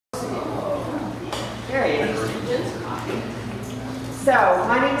There he is. So,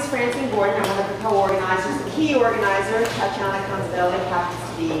 my name is Francine Gordon. I'm one of the co-organizers. The key organizer, Tatiana Conzelli,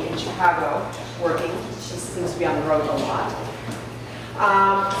 happens to be in Chicago working. She seems to be on the road a lot.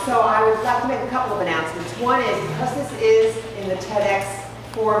 So I would like to make a couple of announcements. One is, because this is in the TEDx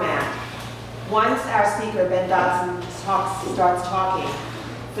format, once our speaker, Ben Dodson, starts talking,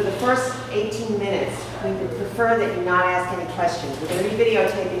 for the first 18 minutes, we would prefer that you not ask any questions. We're going to be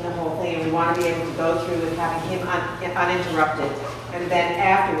videotaping the whole thing, and we want to be able to go through and having him uninterrupted. And then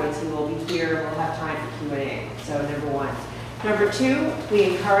afterwards, he will be here, and we'll have time for Q&A. So number one. Number two, we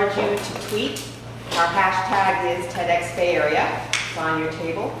encourage you to tweet. Our hashtag is TEDxBayArea. It's on your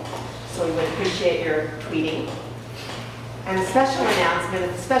table. So we would appreciate your tweeting. And a special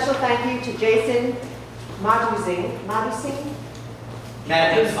announcement, a special thank you to Jason Madusing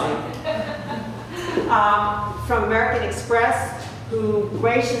from American Express, who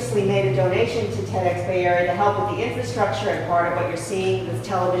graciously made a donation to TEDxBayArea to help with the infrastructure, and part of what you're seeing, this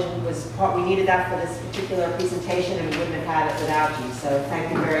television was part, we needed that for this particular presentation, and we wouldn't have had it without you. So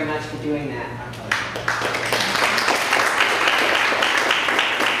thank you very much for doing that.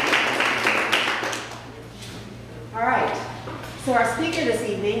 All right. So our speaker this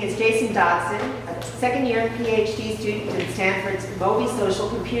evening is Jason Dodson, a second-year PhD student in Stanford's MobiSocial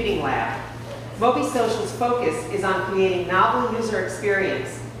computing lab. MobiSocial's focus is on creating novel user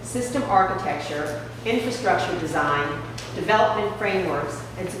experience, system architecture, infrastructure design, development frameworks,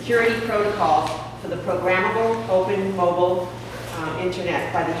 and security protocols for the programmable open mobile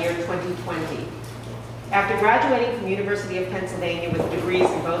internet by the year 2020. After graduating from the University of Pennsylvania with degrees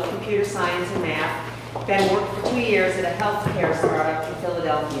in both computer science and math, Ben worked for 2 years at a healthcare startup in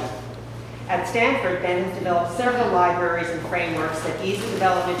Philadelphia. At Stanford, Ben has developed several libraries and frameworks that ease the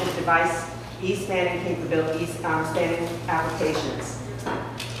development of device spanning capabilities, spanning applications.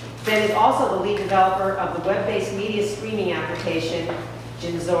 Ben is also the lead developer of the web-based media streaming application,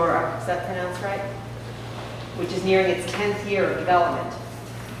 Jinzora. Is that pronounced right? Which is nearing its 10th year of development.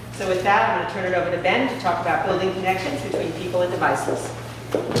 So with that, I'm going to turn it over to Ben to talk about building connections between people and devices.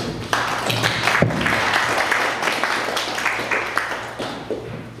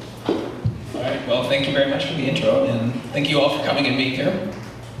 All right, well, thank you very much for the intro, and thank you all for coming and being here.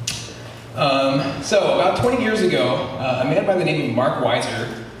 So about 20 years ago, a man by the name of Mark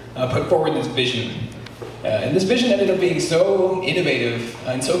Weiser put forward this vision. And this vision ended up being so innovative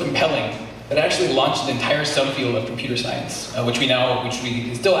and so compelling that it actually launched an entire subfield of computer science, which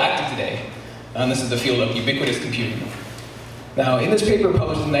is still active today. This is the field of ubiquitous computing. Now, in this paper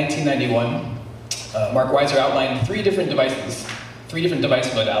published in 1991, Mark Weiser outlined three different device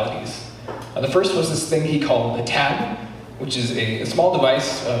modalities. The first was this thing he called a tab, which is a small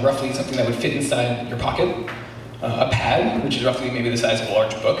device, roughly something that would fit inside your pocket. A pad, which is roughly maybe the size of a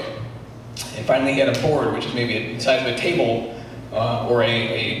large book. And finally, he had a board, which is maybe the size of a table or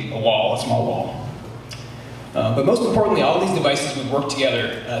a wall, a small wall. But most importantly, all of these devices would work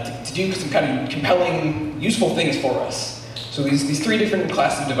together to do some kind of compelling, useful things for us. So these three different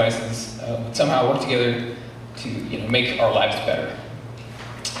classes of devices would somehow work together to make our lives better.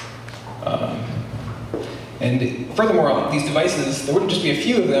 And furthermore, these devices, there wouldn't just be a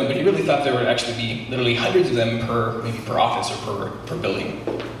few of them, but he really thought there would actually be literally hundreds of them per office or per building.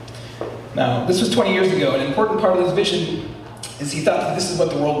 Now, this was 20 years ago, and an important part of this vision is he thought that this is what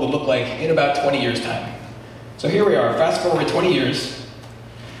the world would look like in about 20 years' time. So here we are, fast forward 20 years,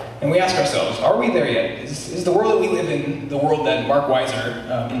 and we ask ourselves, are we there yet? Is the world that we live in the world that Mark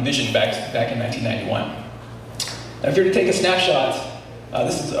Weiser envisioned back in 1991? Now, if you were to take a snapshot,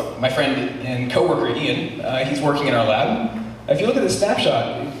 this is my friend and coworker Ian. He's working in our lab. If you look at this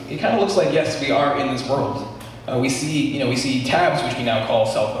snapshot, it kind of looks like, yes, we are in this world. We see tabs, which we now call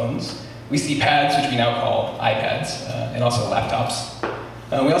cell phones. We see pads, which we now call iPads, and also laptops.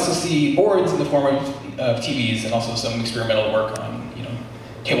 We also see boards in the form of TVs, and also some experimental work on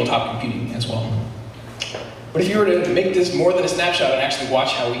tabletop computing as well. But if you were to make this more than a snapshot and actually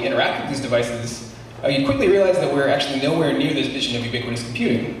watch how we interact with these devices, you quickly realize that we're actually nowhere near this vision of ubiquitous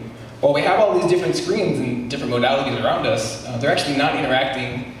computing. While we have all these different screens and different modalities around us, they're actually not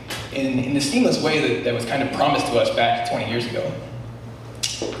interacting in the seamless way that was kind of promised to us back 20 years ago.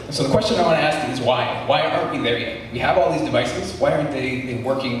 And so the question I want to ask is why? Why aren't we there yet? We have all these devices, why aren't they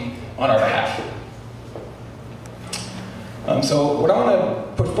working on our behalf? So what I want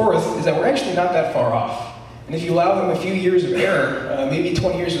to put forth is that we're actually not that far off. And if you allow them a few years of error, maybe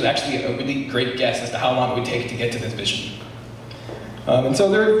 20 years is actually a really great guess as to how long it would take to get to this vision. And so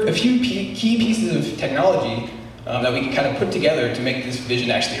there are a few key pieces of technology that we can kind of put together to make this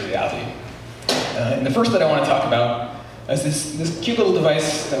vision actually a reality. And the first that I want to talk about as this cute little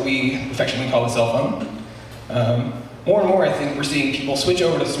device that we affectionately call a cell phone. More and more, I think, we're seeing people switch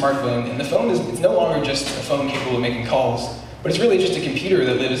over to the smartphone, and the phone it's no longer just a phone capable of making calls, but it's really just a computer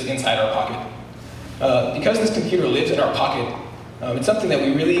that lives inside our pocket. Because this computer lives in our pocket, it's something that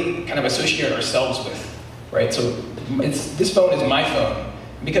we really kind of associate ourselves with, right? So this phone is my phone.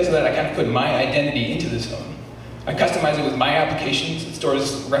 Because of that, I kind of put my identity into this phone. I customize it with my applications. It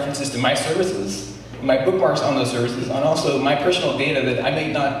stores references to my services, my bookmarks on those services, and also my personal data that I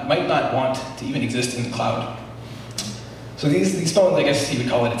might not want to even exist in the cloud. So these phones, I guess you would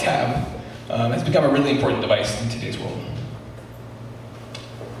call it a tab, has become a really important device in today's world.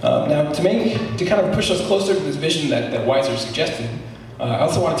 Now, to kind of push us closer to this vision that Weiser suggested, I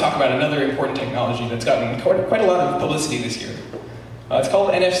also want to talk about another important technology that's gotten quite a lot of publicity this year. It's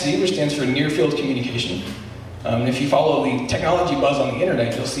called NFC, which stands for Near Field Communication. And if you follow the technology buzz on the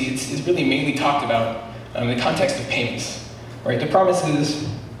internet, you'll see it's really mainly talked about in the context of payments. Right? The promise is,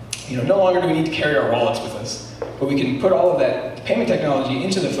 no longer do we need to carry our wallets with us, but we can put all of that payment technology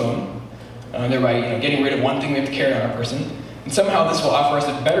into the phone, thereby getting rid of one thing we have to carry on our person. And somehow this will offer us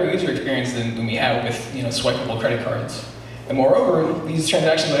a better user experience than we have with swipeable credit cards. And moreover, these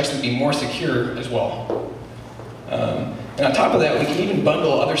transactions will actually be more secure as well. And on top of that, we can even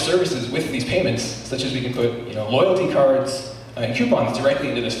bundle other services with these payments, such as we can put loyalty cards and coupons directly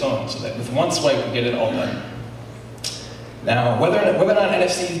into this phone, so that with one swipe we get it all done. Now, whether or not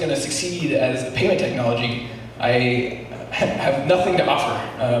NFC is going to succeed as a payment technology, I have nothing to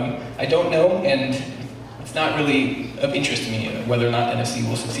offer. I don't know, and it's not really of interest to me whether or not NFC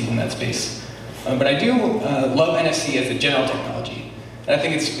will succeed in that space. But I do love NFC as a general technology, and I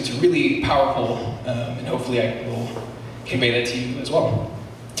think it's really powerful, and hopefully I will convey that to you as well.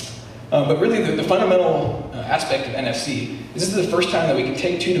 But really, the fundamental aspect of NFC is this is the first time that we can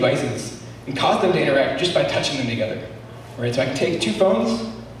take two devices and cause them to interact just by touching them together. Right? So I can take two phones,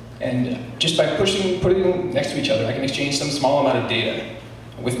 and just by putting them next to each other, I can exchange some small amount of data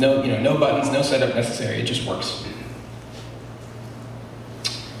with no buttons, no setup necessary. It just works.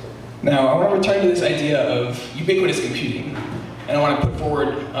 Now, I want to return to this idea of ubiquitous computing, and I want to put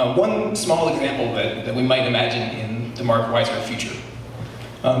forward one small example that we might imagine in the Mark Weiser future.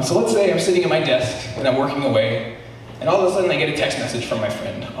 So let's say I'm sitting at my desk and I'm working away, and all of a sudden I get a text message from my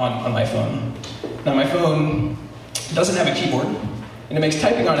friend on my phone. Now my phone doesn't have a keyboard, and it makes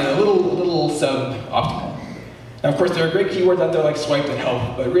typing on it a little suboptimal. Now of course there are great keywords out there like swipe and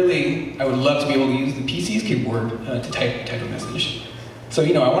help, but really I would love to be able to use the PC's keyboard to type a message. So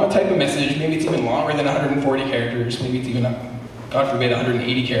I want to type a message, maybe it's even longer than 140 characters, maybe it's even, God forbid,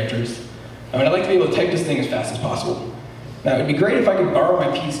 180 characters. I'd like to be able to type this thing as fast as possible. Now, it'd be great if I could borrow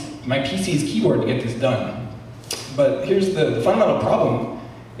my PC's keyboard to get this done. But here's the fundamental problem,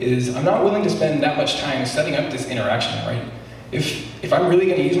 is I'm not willing to spend that much time setting up this interaction, right? If I'm really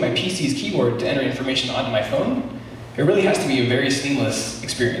going to use my PC's keyboard to enter information onto my phone, it really has to be a very seamless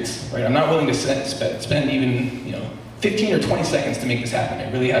experience, right? I'm not willing to spend even, 15 or 20 seconds to make this happen.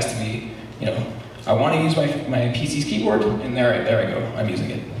 It really has to be, I want to use my PC's keyboard, and there I go, I'm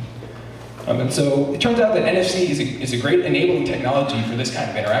using it. And so it turns out that NFC is a great enabling technology for this kind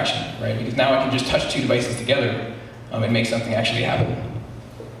of interaction, right? Because now I can just touch two devices together and make something actually happen.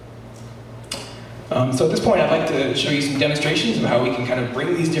 So at this point, I'd like to show you some demonstrations of how we can kind of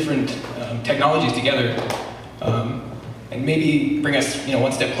bring these different technologies together and maybe bring us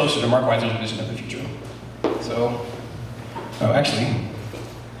one step closer to Mark Weiser's vision of the future. So,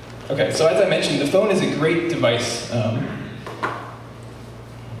 okay, so as I mentioned, the phone is a great device.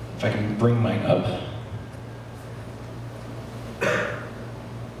 If I can bring mine up.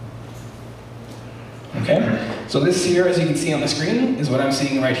 Okay, so this here, as you can see on the screen, is what I'm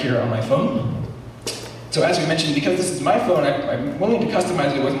seeing right here on my phone. So as we mentioned, because this is my phone, I'm willing to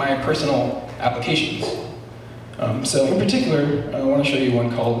customize it with my personal applications. So in particular, I want to show you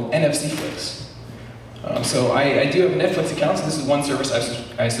one called nfc-style. So I do have a Netflix account, so this is one service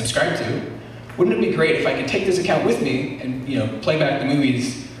I subscribe to. Wouldn't it be great if I could take this account with me and play back the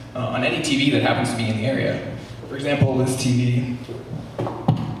movies on any TV that happens to be in the area? For example, this TV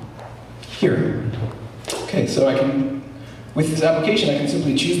here. Okay, so with this application, I can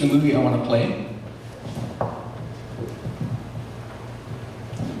simply choose the movie I want to play.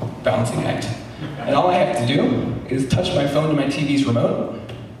 Balancing act. And all I have to do is touch my phone to my TV's remote.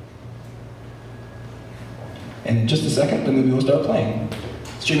 And in just a second, the movie will start playing,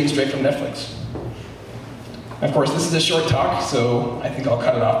 streaming straight from Netflix. Of course, this is a short talk, so I think I'll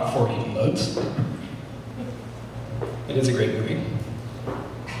cut it off before it even loads. It is a great movie.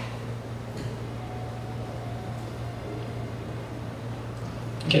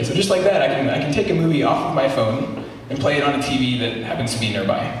 Okay, so just like that, I can take a movie off of my phone and play it on a TV that happens to be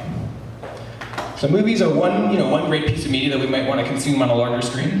nearby. So movies are one great piece of media that we might want to consume on a larger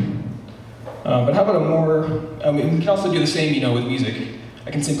screen. But how about a more, we can also do the same with music.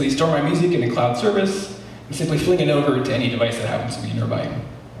 I can simply store my music in a cloud service and simply fling it over to any device that happens to be nearby.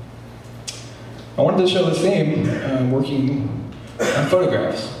 I wanted to show the same working on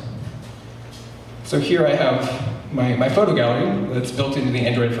photographs. So here I have my photo gallery that's built into the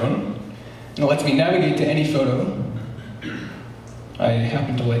Android phone, and it lets me navigate to any photo. I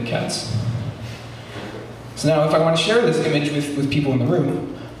happen to like cats. So now if I want to share this image with people in the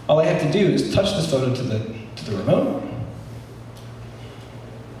room, all I have to do is touch this photo to the remote.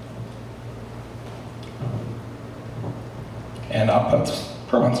 And up pops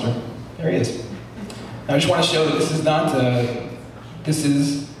Monster. There he is. Now I just want to show that this is not,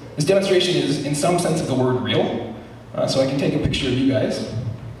 this demonstration is in some sense of the word real. So I can take a picture of you guys.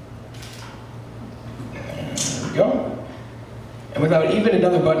 There we go. And without even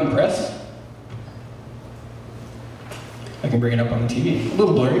another button press, I can bring it up on the TV. A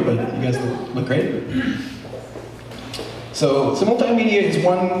little blurry, but you guys look great. So multimedia is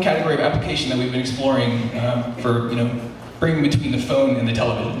one category of application that we've been exploring for bringing between the phone and the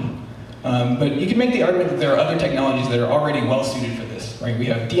television. But you can make the argument that there are other technologies that are already well suited for this, right? We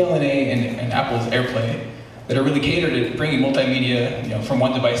have DLNA and Apple's AirPlay that are really catered at bringing multimedia from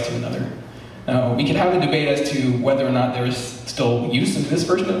one device to another. Now, we could have a debate as to whether or not there is still use of this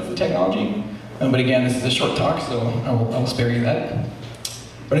version of the technology. But again, this is a short talk, so I will spare you that.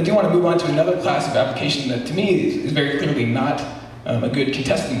 But I do want to move on to another class of application that to me is very clearly not a good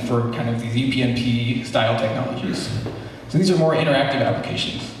contestant for kind of these UPnP style technologies. So these are more interactive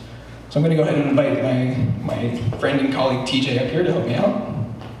applications. So I'm going to go ahead and invite my friend and colleague TJ up here to help me out.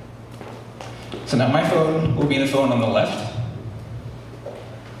 So now my phone will be the phone on the left.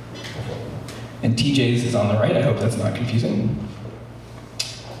 And TJ's is on the right. I hope that's not confusing.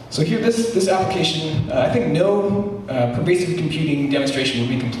 So here, this application, I think no pervasive computing demonstration would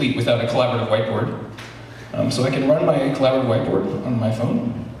be complete without a collaborative whiteboard. So I can run my collaborative whiteboard on my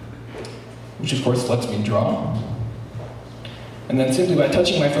phone, which of course lets me draw. And then simply by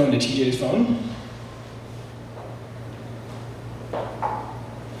touching my phone to TJ's phone,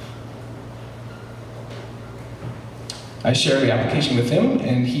 I share the application with him,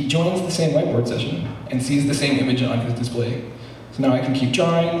 and he joins the same whiteboard session and sees the same image on his display. So now I can keep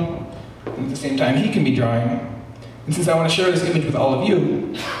drawing, and at the same time he can be drawing. And since I want to share this image with all of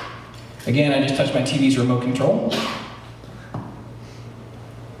you, again, I just touch my TV's remote control.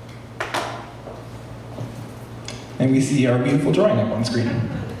 And we see our beautiful drawing up on screen.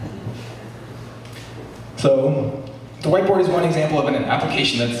 So the whiteboard is one example of an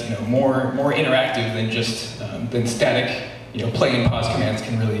application that's more interactive than just than static play and pause commands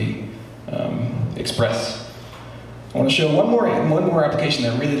can really express. I want to show one more application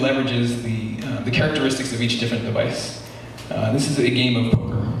that really leverages the characteristics of each different device. This is a game of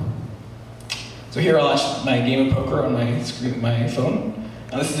poker. So here I'll launch my game of poker on my phone.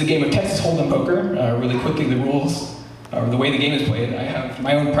 This is a game of Texas Hold'em poker. Really quickly, the rules, or the way the game is played. I have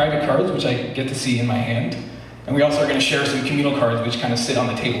my own private cards, which I get to see in my hand. And we also are going to share some communal cards, which kind of sit on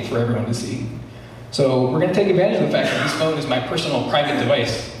the table for everyone to see. So we're going to take advantage of the fact that this phone is my personal private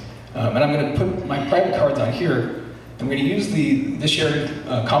device. And I'm going to put my private cards on here. I'm going to use the shared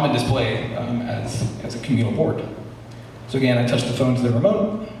common display as a communal board. So again, I touch the phone to the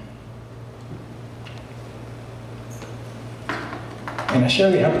remote. And I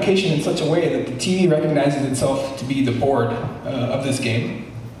share the application in such a way that the TV recognizes itself to be the board of this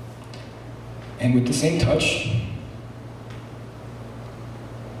game. And with the same touch,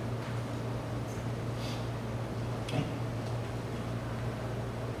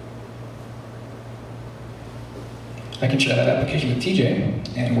 I can share that application with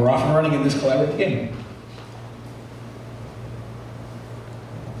TJ, and we're off and running in this collaborative game.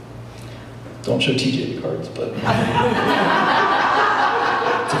 Don't show TJ the cards, but it's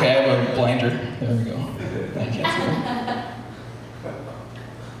okay, I have a blinder. There we go. I can't see them.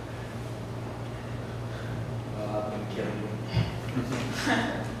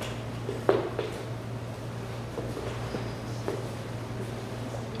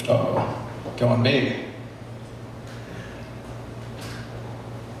 Uh-oh, going big.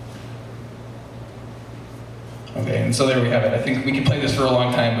 Okay, and so there we have it. I think we could play this for a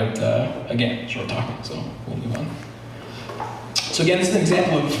long time, but again, short talk, so we'll move on. So again, this is an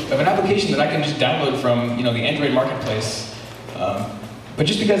example of an application that I can just download from the Android marketplace. But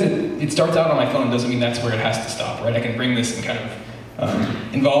just because it starts out on my phone doesn't mean that's where it has to stop, right? I can bring this and kind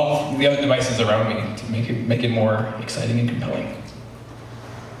of involve the other devices around me to make it more exciting and compelling.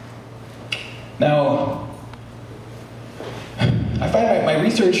 Now,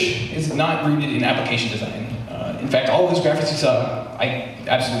 research is not rooted in application design. In fact, all of those graphics you saw, I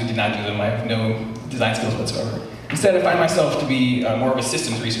absolutely did not do them. I have no design skills whatsoever. Instead, I find myself to be more of a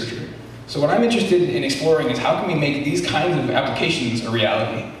systems researcher. So what I'm interested in exploring is how can we make these kinds of applications a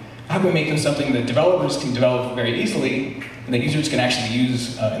reality? How can we make them something that developers can develop very easily and that users can actually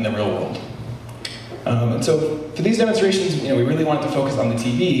use in the real world? And so for these demonstrations, we really wanted to focus on the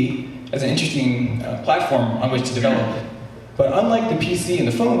TV as an interesting platform on which to develop. But unlike the PC and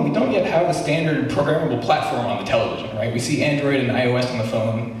the phone, we don't yet have a standard programmable platform on the television, right? We see Android and iOS on the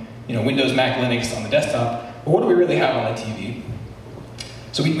phone, Windows, Mac, Linux on the desktop, but what do we really have on the TV?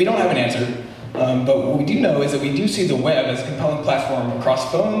 So we don't have an answer, but what we do know is that we do see the web as a compelling platform across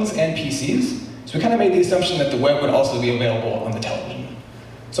phones and PCs. So we kind of made the assumption that the web would also be available on the television.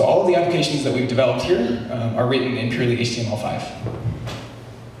 So all of the applications that we've developed here are written in purely HTML5.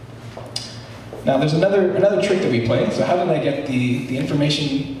 Now there's another trick that we play. So how did I get the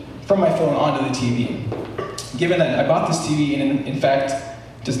information from my phone onto the TV? Given that I bought this TV and in fact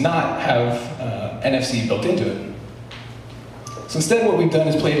does not have NFC built into it. So instead what we've done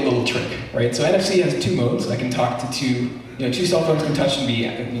is played a little trick, right? So NFC has two modes. I can talk to two cell phones can touch and be,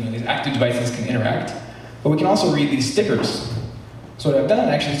 these active devices can interact. But we can also read these stickers. So what I've done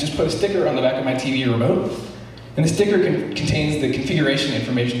actually is just put a sticker on the back of my TV remote, and the sticker contains the configuration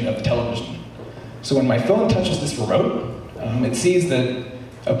information of the television. So when my phone touches this remote, it sees that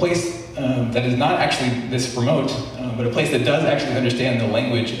a place that is not actually this remote, but a place that does actually understand the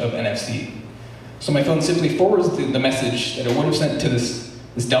language of NFC. So my phone simply forwards the message that it would have sent to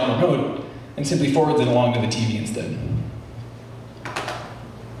this dumb remote, and simply forwards it along to the TV instead.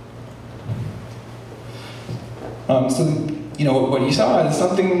 What you saw is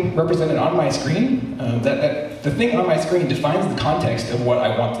something represented on my screen. The thing on my screen defines the context of what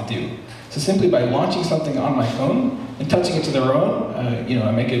I want to do. So simply by launching something on my phone and touching it to the remote,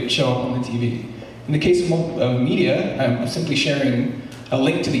 I make it show up on the TV. In the case of media, I'm simply sharing a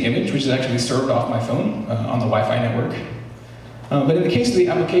link to the image, which is actually served off my phone on the Wi-Fi network. But in the case of the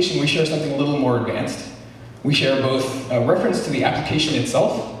application, we share something a little more advanced. We share both a reference to the application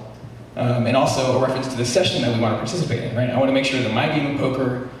itself and also a reference to the session that we want to participate in, right? I want to make sure that my game of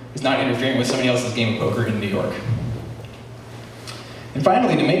poker is not interfering with somebody else's game of poker in New York. And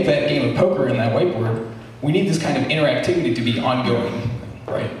finally, to make that game of poker in that whiteboard, we need this kind of interactivity to be ongoing,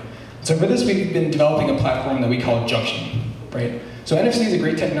 right? So for this, we've been developing a platform that we call Junction, right? So NFC is a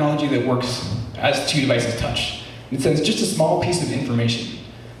great technology that works as two devices touch. It sends just a small piece of information.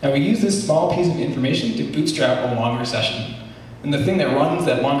 Now we use this small piece of information to bootstrap a longer session. And the thing that runs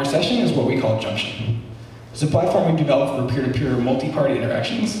that longer session is what we call Junction. It's a platform we've developed for peer-to-peer multi-party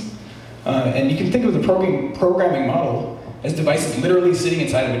interactions. And you can think of the programming model as devices literally sitting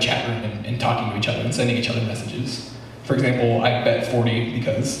inside of a chat room and talking to each other and sending each other messages. For example, I bet 40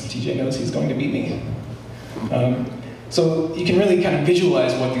 because TJ knows he's going to beat me. So you can really kind of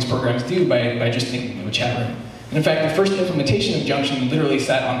visualize what these programs do by just thinking of a chat room. And in fact, the first implementation of Junction literally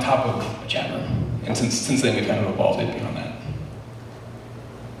sat on top of a chat room. And since then, we've kind of evolved it beyond that.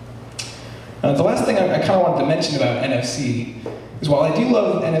 The last thing I kind of wanted to mention about NFC is while I do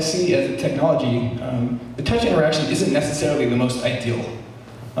love NFC as a technology, the touch interaction isn't necessarily the most ideal.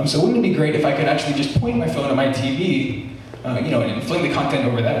 So wouldn't it be great if I could actually just point my phone at my TV, and fling the content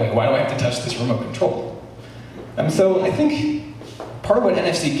over that way? Why do I have to touch this remote control? So I think part of what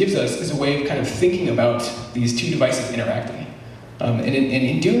NFC gives us is a way of kind of thinking about these two devices interacting. And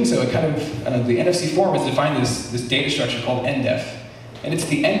in doing so, it kind of, the NFC form has defined this data structure called NDEF. And it's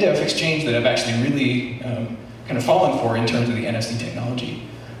the NDEF exchange that I've actually really kind of fallen for in terms of the NFC technology.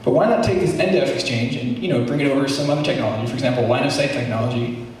 But why not take this NDEF exchange and bring it over to some other technology? For example, line of sight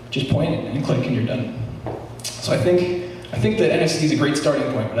technology. Just point it and click and you're done. So I think that NFC is a great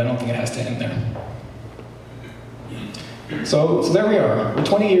starting point, but I don't think it has to end there. So there we are. We're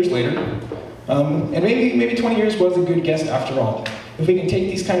 20 years later, and maybe 20 years was a good guess after all. If we can take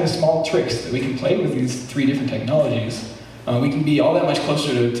these kind of small tricks that we can play with these three different technologies, we can be all that much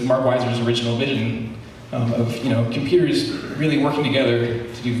closer to Mark Weiser's original vision of computers really working together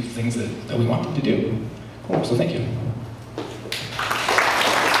to do things that we want them to do. Cool. So thank you.